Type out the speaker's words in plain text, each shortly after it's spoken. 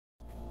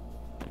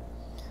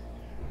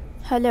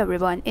Hello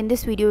everyone, in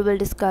this video we will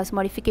discuss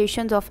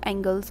modifications of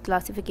angles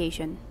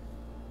classification.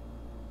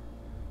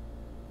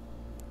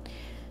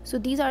 So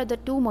there are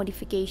two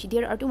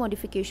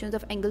modifications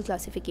of angle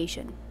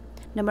classification.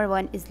 Number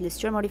one is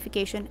lischer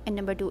modification and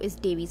number two is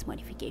Dewey's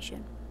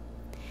modification.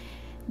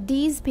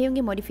 These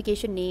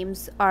modification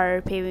names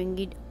are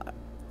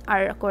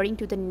according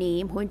to the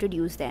name who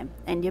introduced them,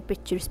 and their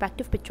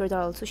respective pictures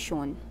are also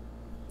shown.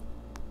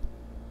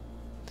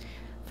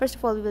 First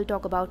of all, we will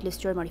talk about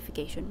lischer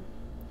modification.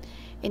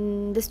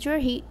 In this year,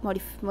 he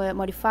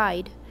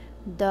modified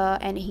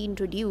and he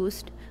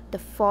introduced the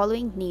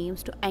following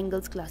names to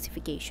angles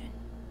classification.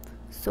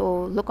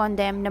 So look on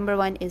them. Number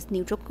one is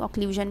neutral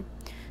occlusion.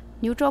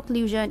 Neutral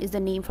occlusion is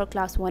the name for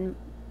class 1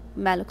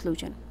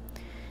 malocclusion.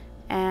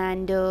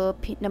 And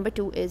number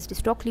two is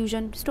distal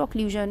occlusion. Distal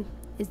occlusion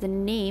is the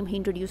name he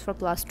introduced for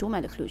class 2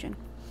 malocclusion.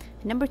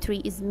 Number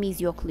three is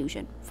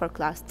mesoocclusion for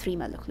class 3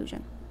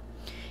 malocclusion.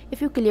 If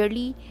you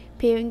clearly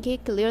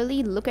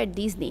look at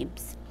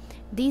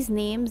these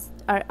names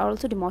are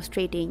also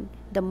demonstrating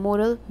the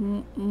molar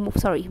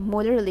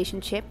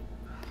relationship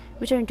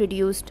which are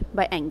introduced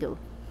by angle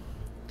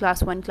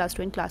class 1, class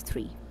 2 and class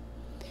 3,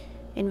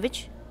 in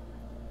which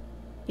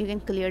you can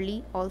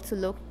clearly also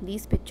look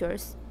these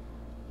pictures.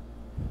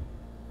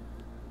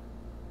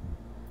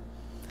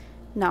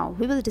 Now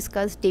we will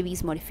discuss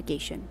Dewey's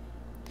modification.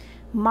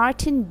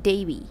 Martin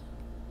Dewey,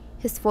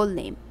 his full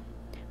name.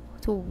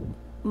 So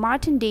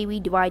Martin Dewey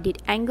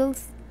divided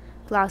angles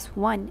class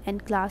 1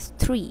 and class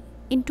 3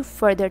 into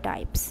further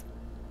types.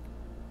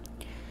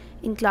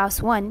 In class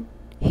 1,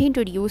 he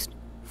introduced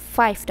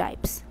 5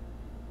 types.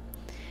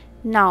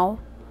 Now,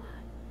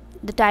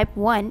 the type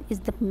 1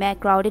 is the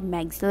crowded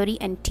maxillary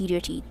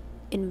anterior teeth.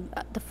 In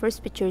the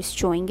first picture is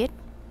showing it.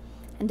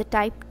 And the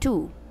type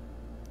 2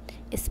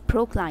 is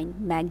procline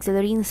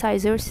maxillary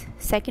incisors.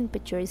 Second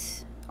picture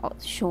is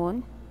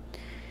shown.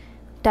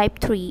 Type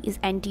 3 is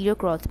anterior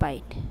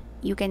crossbite.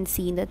 You can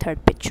see in the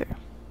third picture.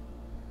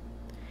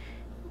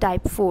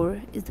 Type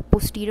 4 is the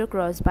posterior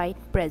crossbite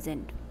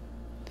present.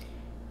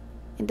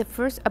 In the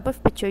first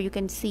above picture, you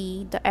can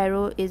see the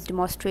arrow is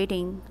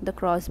demonstrating the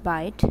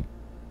crossbite.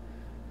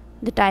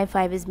 The type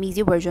 5 is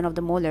mesio version of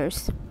the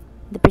molars.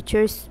 The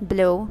pictures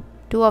below,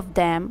 two of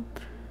them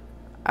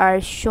are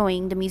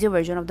showing the mesio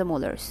version of the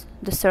molars,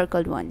 the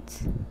circled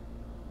ones.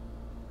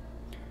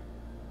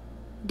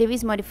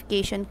 Dewey's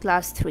modification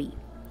class 3.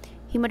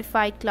 He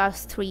modified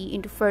class 3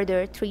 into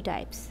further 3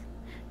 types.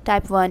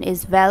 Type 1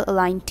 is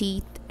well-aligned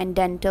teeth and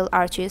dental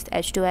arches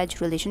edge-to-edge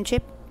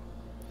relationship.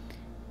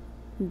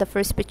 The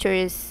first picture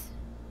is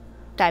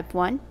type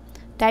 1.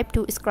 Type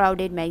 2 is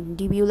crowded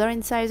mandibular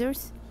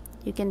incisors.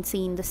 You can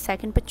see in the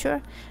second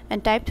picture.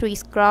 And type 3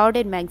 is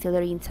crowded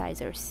maxillary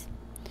incisors.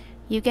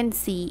 You can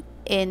see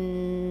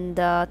in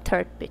the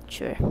third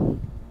picture.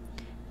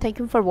 Thank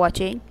you for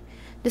watching.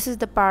 This is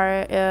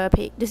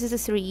a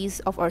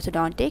series of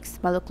orthodontics,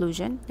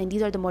 malocclusion, and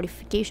these are the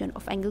modification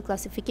of angle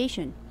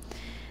classification.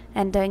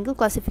 And the angle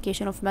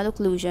classification of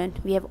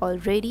malocclusion, we have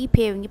already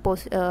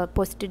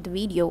posted the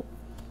video.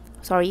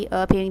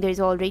 There is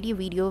already a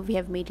video. We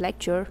have made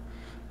lecture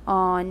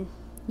on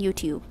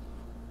YouTube.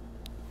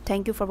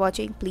 Thank you for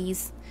watching.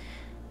 Please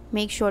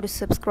make sure to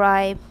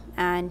subscribe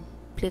and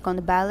click on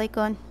the bell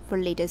icon for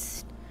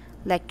latest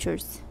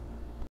lectures.